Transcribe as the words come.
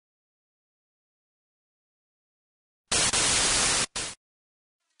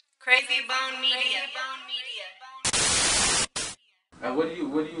Krayzie Bone Media. And what do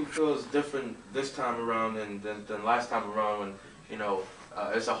you feel is different this time around than last time around when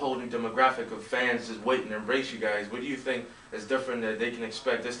it's a whole new demographic of fans just waiting to embrace you guys? What do you think is different that they can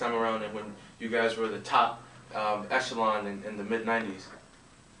expect this time around than when you guys were the top echelon in the mid '90s?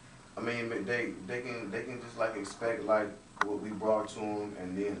 I mean, they can just like expect like what we brought to them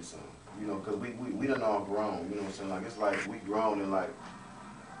and then some. You know, cause we done all grown. You know what I'm saying? Like it's like we grown and like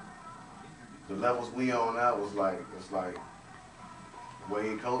the levels we on now was like it's like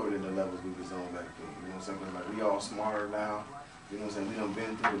way colder than the levels we was on back then. You know what I'm saying? 'Cause like we all smarter now. You know what I'm saying? We done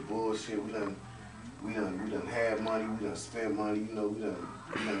been through the bullshit. We done had money. We done spent money. You know, we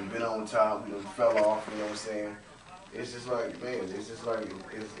done been on top. We done fell off. You know what I'm saying? It's just like, man, it's just like,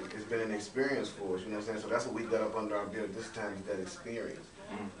 it's been an experience for us, you know what I'm saying? So that's what we got up under our belt this time, is that experience.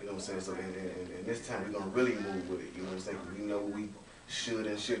 You know what I'm saying? So, and this time we're going to really move with it, you know what I'm saying? We know what we should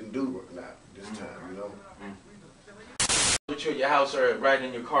and shouldn't do now, this time, you know? With you at your house or riding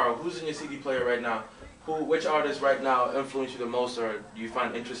in your car, who's in your CD player right now? Which artists right now influence you the most, or do you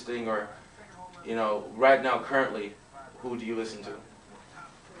find interesting, or, right now, currently, who do you listen to?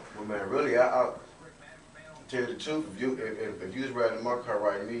 Well, man, really, I tell you the truth, if you was riding in my car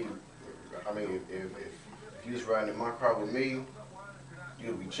right me, I mean, if you was riding in my car with me,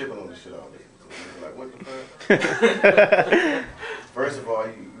 you'd be tripping on this shit all day. So like, what the fuck? First of all,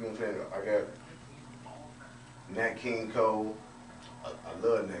 you know what I'm saying? I got Nat King Cole. I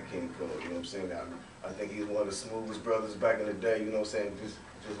love Nat King Cole, you know what I'm saying? I think he's one of the smoothest brothers back in the day, you know what I'm saying?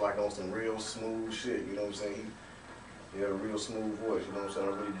 Just like on some real smooth shit, you know what I'm saying? He had a real smooth voice, you know what I'm saying? I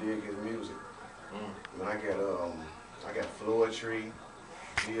really dig his music. And I got Floetry,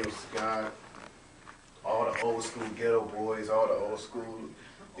 Jill Scott, all the old school Ghetto Boys, all the old school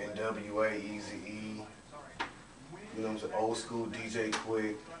NWA, Eazy-E, you know what I'm saying, old school DJ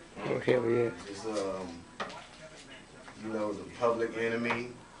Quick. Oh, hell yeah. Just, the Public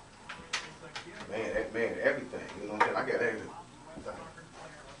Enemy. Man, everything, you know what I'm saying? I got everything.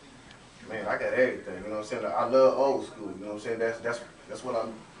 Man, I got everything, you know what I'm saying? I love old school, you know what I'm saying? That's what I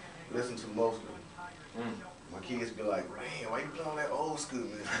listen to mostly. My kids be like, man, why you playing all that old school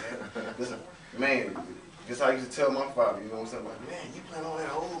music, man? Listen, man, just how I used to tell my father, you know what I'm saying? Like, man, you playing all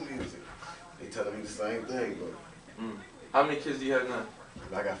that old music. They telling me the same thing, but. How many kids do you have now?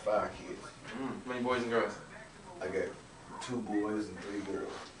 I got 5 kids. How many boys and girls? I got 2 boys and 3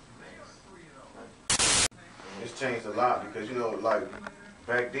 girls. It's changed a lot because, like,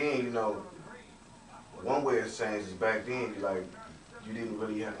 back then, one way it's changed is back then, you didn't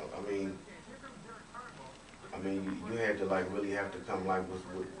really have, you had to like really have to come like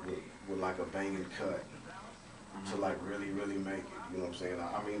with like a banging cut to like really make it. You know what I'm saying?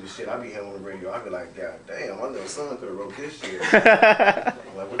 I mean the shit I be hearing on the radio, I be like, God damn, my little son could have wrote this shit.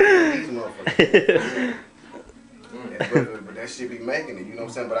 I'm like, what the these motherfuckers? But that shit be making it. You know what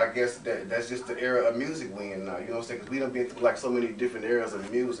I'm saying? But I guess that's just the era of music we in now. You know what I'm saying? Because we done been through like so many different eras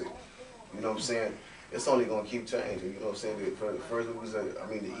of music. You know what I'm saying? It's only gonna keep changing. You know what I'm saying? First it was,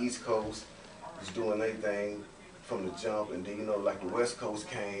 the East Coast was doing their thing from the jump, and then like the West Coast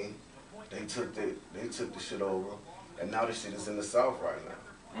came, they took the shit over, and now the shit is in the South right now.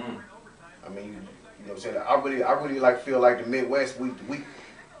 I mean, you know what I'm saying? I really like feel like the Midwest we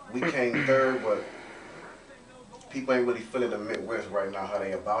came third, but people ain't really feeling the Midwest right now how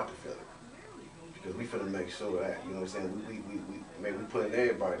they about to feel it, because we finna make sure of that. You know what I'm saying? We putting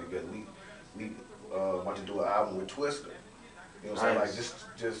everybody together. We about to do an album with Twister. You know what I'm saying? Like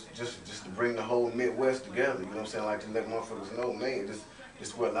just to bring the whole Midwest together. You know what I'm saying? Like to let motherfuckers know, man, this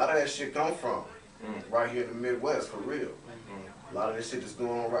where a lot of that shit come from. Right here in the Midwest, for real. A lot of this shit that's going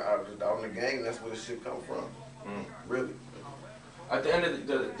on right out in the game, that's where this shit come from. Really. At the end of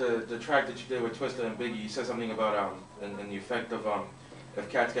the track that you did with Twista and Biggie, you said something about and the effect of if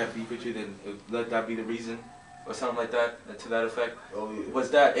cats got beef with you, then let that be the reason, or something like that, to that effect. Oh yeah. Was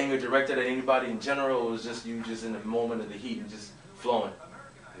that anger directed at anybody in general, or was just you just in the moment of the heat and just flowing?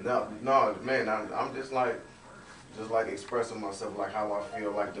 No, man. I'm just like expressing myself, like how I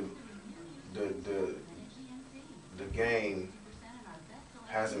feel like the game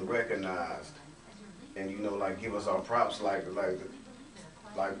hasn't recognized, and like give us our props like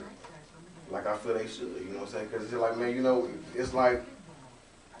I feel they should. You know what I'm saying? Because it's like, man, it's like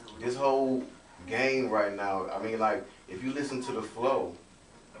this whole game right now. I mean, like if you listen to the flow,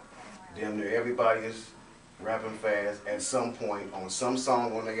 damn near everybody is rapping fast at some point on some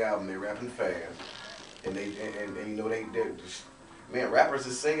song on their album. They rapping fast, and they man, rappers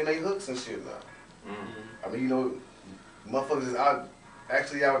is singing their hooks and shit now. I mean, motherfuckers is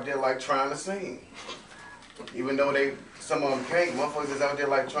actually out there like trying to sing. Even though some of them can't, motherfuckers is out there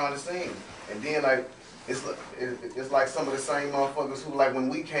like trying to sing. And then like, it's like some of the same motherfuckers who like when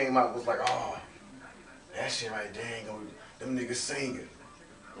we came out was like, oh, that shit right there ain't gonna, them niggas singing.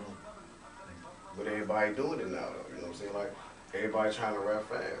 But everybody doing it now though, you know what I'm saying? Like, everybody trying to rap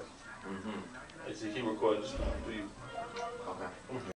fast. It's a he recorded this now, please. Okay.